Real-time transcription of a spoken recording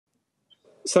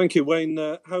Thank you, Wayne.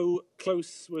 How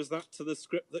close was that to the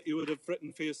script that you would have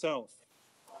written for yourself?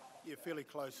 Yeah, fairly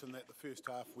close in that the first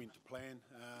half went to plan.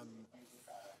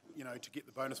 To get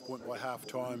the bonus point by half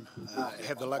time,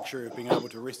 have the luxury of being able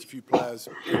to rest a few players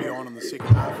early on in the second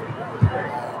half.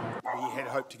 We had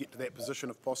hoped to get to that position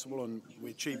if possible, and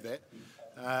we achieved that.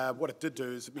 What it did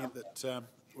do is it meant that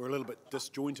we're a little bit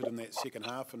disjointed in that second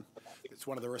half, and it's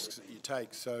one of the risks that you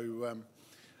take. So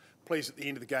pleased at the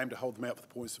end of the game to hold them out for the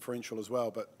points differential as well,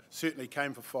 but certainly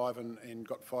came for 5 and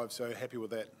got 5, so happy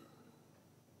with that.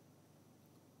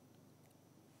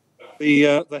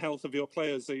 The health of your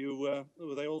players,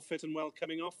 were they all fit and well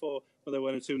coming off, or were there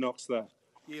one or two knocks there?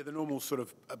 Yeah, the normal sort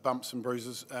of bumps and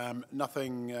bruises.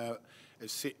 Nothing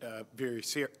is very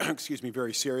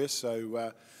serious.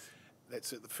 So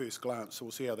that's at the first glance. So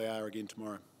we'll see how they are again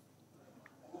tomorrow.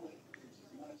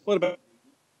 What about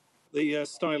the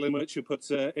style in which you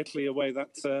put Italy away?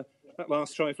 That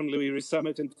last try from Louis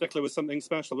Rissummit in particular was something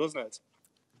special, wasn't it?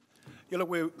 Yeah,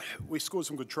 look, we scored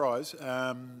some good tries.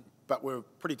 But we're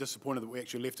pretty disappointed that we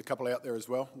actually left a couple out there as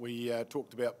well. We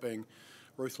talked about being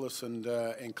ruthless and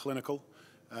clinical,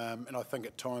 and I think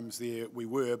at times there we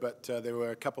were, but there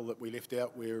were a couple that we left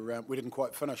out where we didn't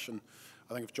quite finish. And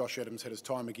I think if Josh Adams had his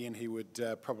time again, he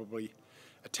would probably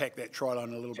attack that try line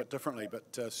a little bit differently.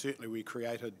 But certainly we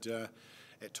created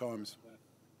at times.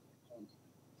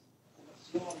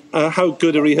 How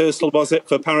good a rehearsal was it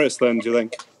for Paris then, do you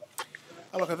think?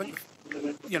 Look, I think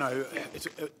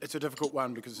it's a difficult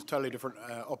one because it's a totally different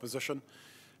opposition.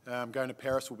 Going to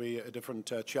Paris will be a different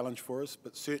challenge for us,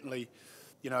 but certainly,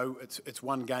 it's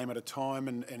one game at a time,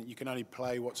 and you can only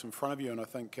play what's in front of you. And I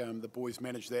think the boys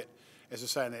managed that, as I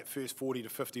say, in that first 40 to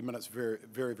 50 minutes very,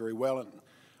 very, very well, and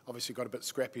obviously got a bit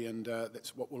scrappy, and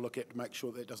that's what we'll look at to make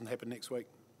sure that doesn't happen next week.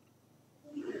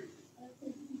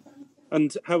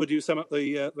 And how would you sum up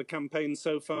the campaign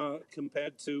so far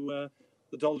compared to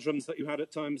the doldrums that you had at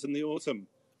times in the autumn?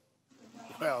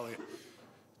 Well,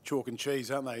 chalk and cheese,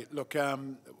 aren't they? Look,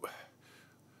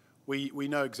 we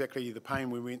know exactly the pain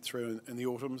we went through in the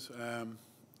autumns.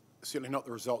 Certainly not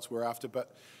the results we're after,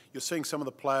 but you're seeing some of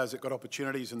the players that got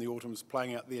opportunities in the autumns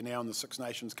playing out there now in the Six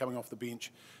Nations, coming off the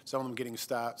bench, some of them getting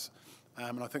starts,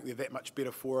 and I think they're that much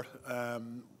better for it.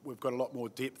 We've got a lot more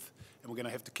depth, and we're going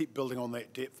to have to keep building on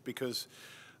that depth because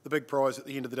the big prize at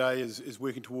the end of the day is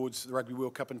working towards the Rugby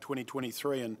World Cup in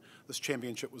 2023, and this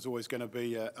championship was always going to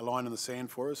be a line in the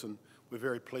sand for us, and we're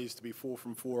very pleased to be 4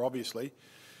 from 4, obviously,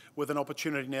 with an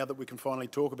opportunity now that we can finally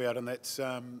talk about, and that's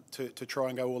to try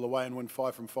and go all the way and win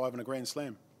 5 from 5 in a Grand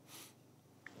Slam.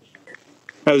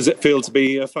 How does it feel to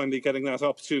be finally getting that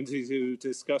opportunity to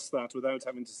discuss that without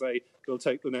having to say, we'll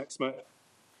take the next match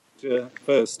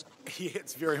first? Yeah,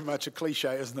 it's very much a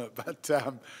cliche, isn't it? But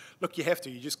look, you have to.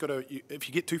 You just got to. If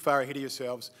you get too far ahead of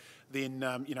yourselves, then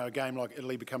a game like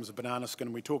Italy becomes a banana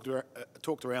skin. We talked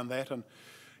around that, and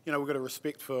we've got a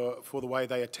respect for the way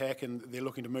they attack, and they're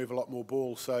looking to move a lot more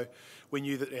ball. So we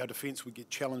knew that our defence would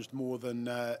get challenged more than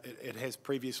it has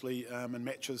previously in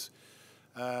matches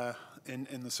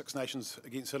in the Six Nations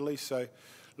against Italy. So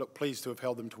look, pleased to have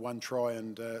held them to 1 try,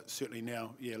 and certainly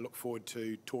now, look forward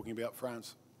to talking about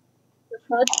France.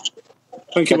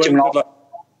 Thank you, Wayne. Good luck.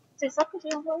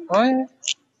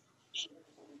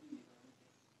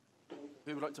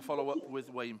 Who would like to follow up with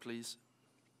Wayne, please?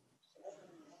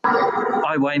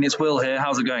 Hi, Wayne. It's Will here.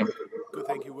 How's it going? Good,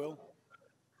 thank you, Will.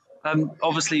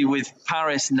 Obviously, with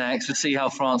Paris next, we'll see how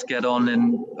France get on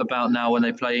in about now when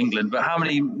they play England. But how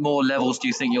many more levels do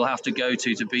you think you'll have to go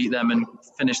to beat them and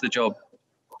finish the job?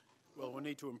 Well, we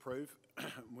need to improve.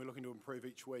 We're looking to improve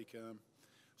each week.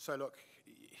 So, look,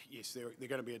 yes, they're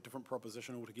going to be a different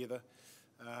proposition altogether.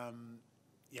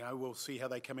 We'll see how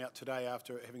they come out today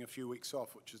after having a few weeks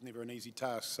off, which is never an easy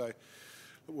task. So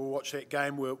we'll watch that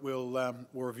game. We'll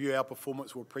review our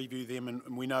performance. We'll preview them,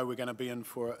 and we know we're going to be in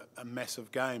for a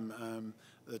massive game.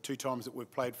 The 2 times that we've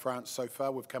played France so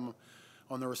far, we've come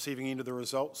on the receiving end of the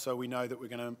results. So we know that we're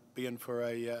going to be in for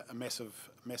a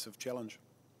massive challenge.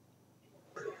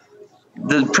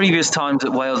 The previous times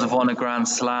that Wales have won a Grand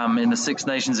Slam, in the Six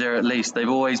Nations era at least, they've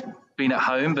always been at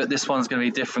home, but this one's going to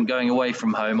be different going away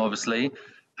from home, obviously.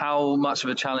 How much of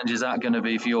a challenge is that going to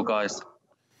be for your guys?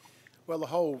 Well, the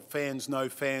whole fans, no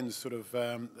fans sort of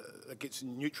it gets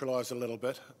neutralised a little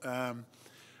bit.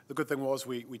 The good thing was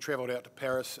we travelled out to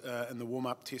Paris in the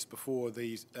warm-up test before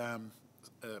the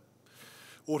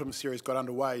autumn series got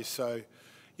underway, so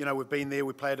we've been there.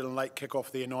 We played at a late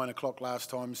kick-off there, 9 o'clock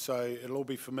last time, so it'll all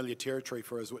be familiar territory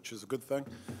for us, which is a good thing.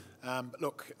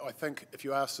 Look, I think if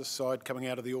you ask this side coming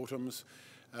out of the autumns,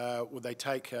 would they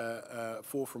take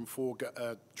 4 from 4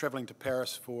 travelling to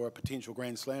Paris for a potential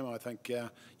Grand Slam? I think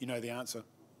you know the answer.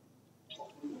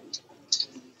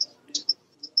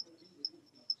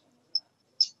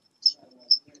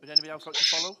 Would anybody else like to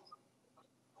follow?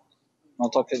 On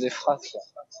entend que des phrases.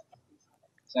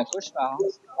 C'est un cauchemar. Hein.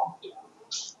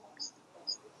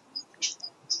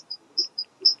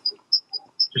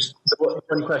 Just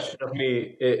one question of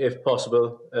me, if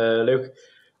possible, Luke.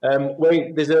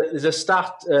 Wayne, there's a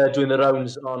stat doing the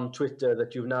rounds on Twitter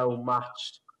that you've now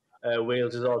matched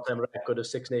Wales' all-time record of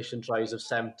Six Nation tries of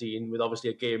 17, with obviously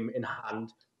a game in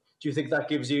hand. Do you think that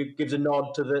gives a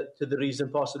nod to the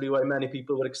reason possibly why many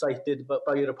people were excited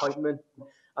by your appointment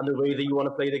and the way that you want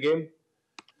to play the game?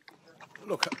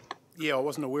 Look, yeah, I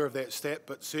wasn't aware of that stat,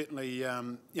 but certainly, you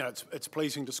know, it's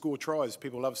pleasing to score tries.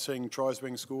 People love seeing tries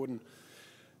being scored,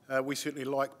 and we certainly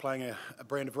like playing a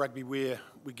brand of rugby where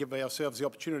we give ourselves the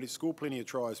opportunity to score plenty of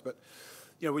tries. But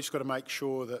you know, we just got to make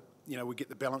sure that, you know, we get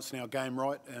the balance in our game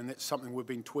right, and that's something we've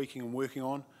been tweaking and working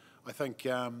on. I think,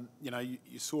 you know,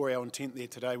 you saw our intent there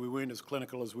today. We weren't as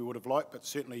clinical as we would have liked, but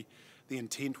certainly the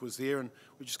intent was there, and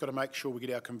we just got to make sure we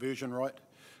get our conversion rate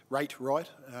right,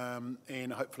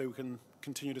 and hopefully we can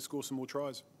continue to score some more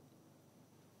tries.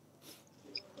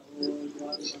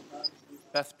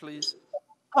 Beth, please.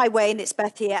 Hi Wayne, it's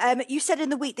Beth here. You said in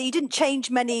the week that you didn't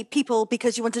change many people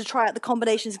because you wanted to try out the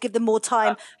combinations, give them more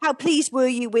time. How pleased were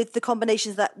you with the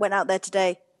combinations that went out there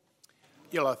today?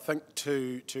 Yeah, I think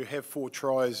to have 4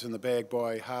 tries in the bag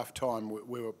by half-time,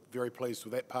 we were very pleased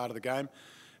with that part of the game.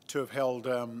 To have held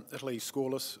Italy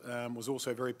scoreless was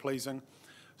also very pleasing.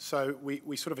 So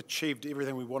we sort of achieved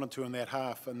everything we wanted to in that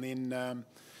half, and then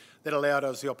that allowed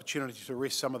us the opportunity to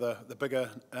rest some of the bigger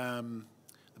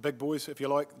the big boys, if you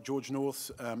like, George Norths,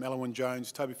 Alan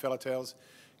Wynne-Jones, Toby Falatau's,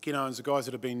 Ken Owens, the guys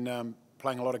that have been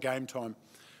playing a lot of game time.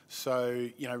 So,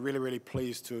 you know, really, really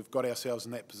pleased to have got ourselves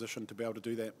in that position to be able to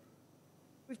do that.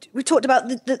 We talked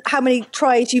about how many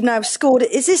tries you've now scored.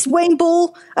 Is this Wayne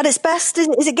ball at its best?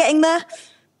 Is it getting there?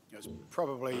 It's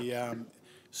probably...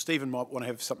 Stephen might want to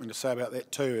have something to say about that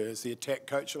too, as the attack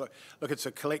coach. Look, it's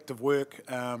a collective work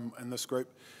in this group,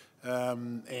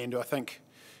 and I think,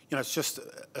 you know, it's just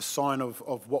a sign of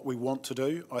what we want to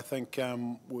do. I think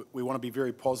we want to be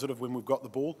very positive when we've got the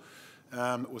ball.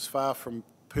 It was far from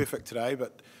perfect today,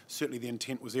 but certainly the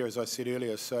intent was there, as I said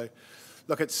earlier. So,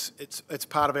 look, it's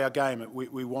part of our game.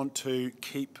 We want to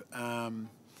keep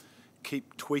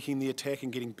tweaking the attack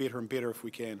and getting better and better if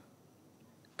we can.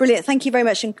 Brilliant. Thank you very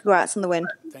much and congrats on the win.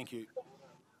 Thank you.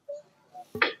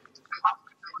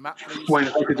 Matt, please. Wayne,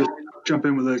 if I could just jump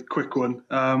in with a quick one.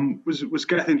 Was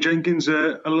Gethin Jenkins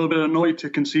a little bit annoyed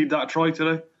to concede that try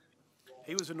today?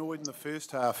 He was annoyed in the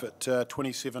first half at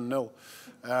 27-0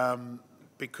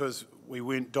 because we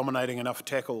weren't dominating enough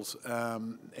tackles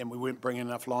and we weren't bringing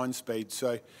enough line speed.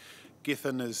 So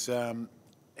Gethin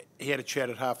he had a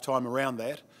chat at half-time around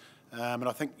that, and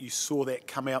I think you saw that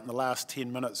come out in the last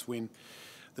 10 minutes when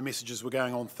the messages were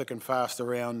going on thick and fast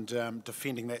around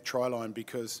defending that try line,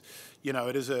 because, you know,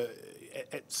 at a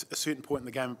certain point in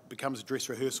the game it becomes a dress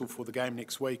rehearsal for the game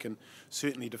next week, and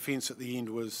certainly defence at the end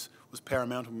was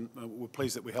paramount, and we're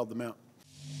pleased that we held them out.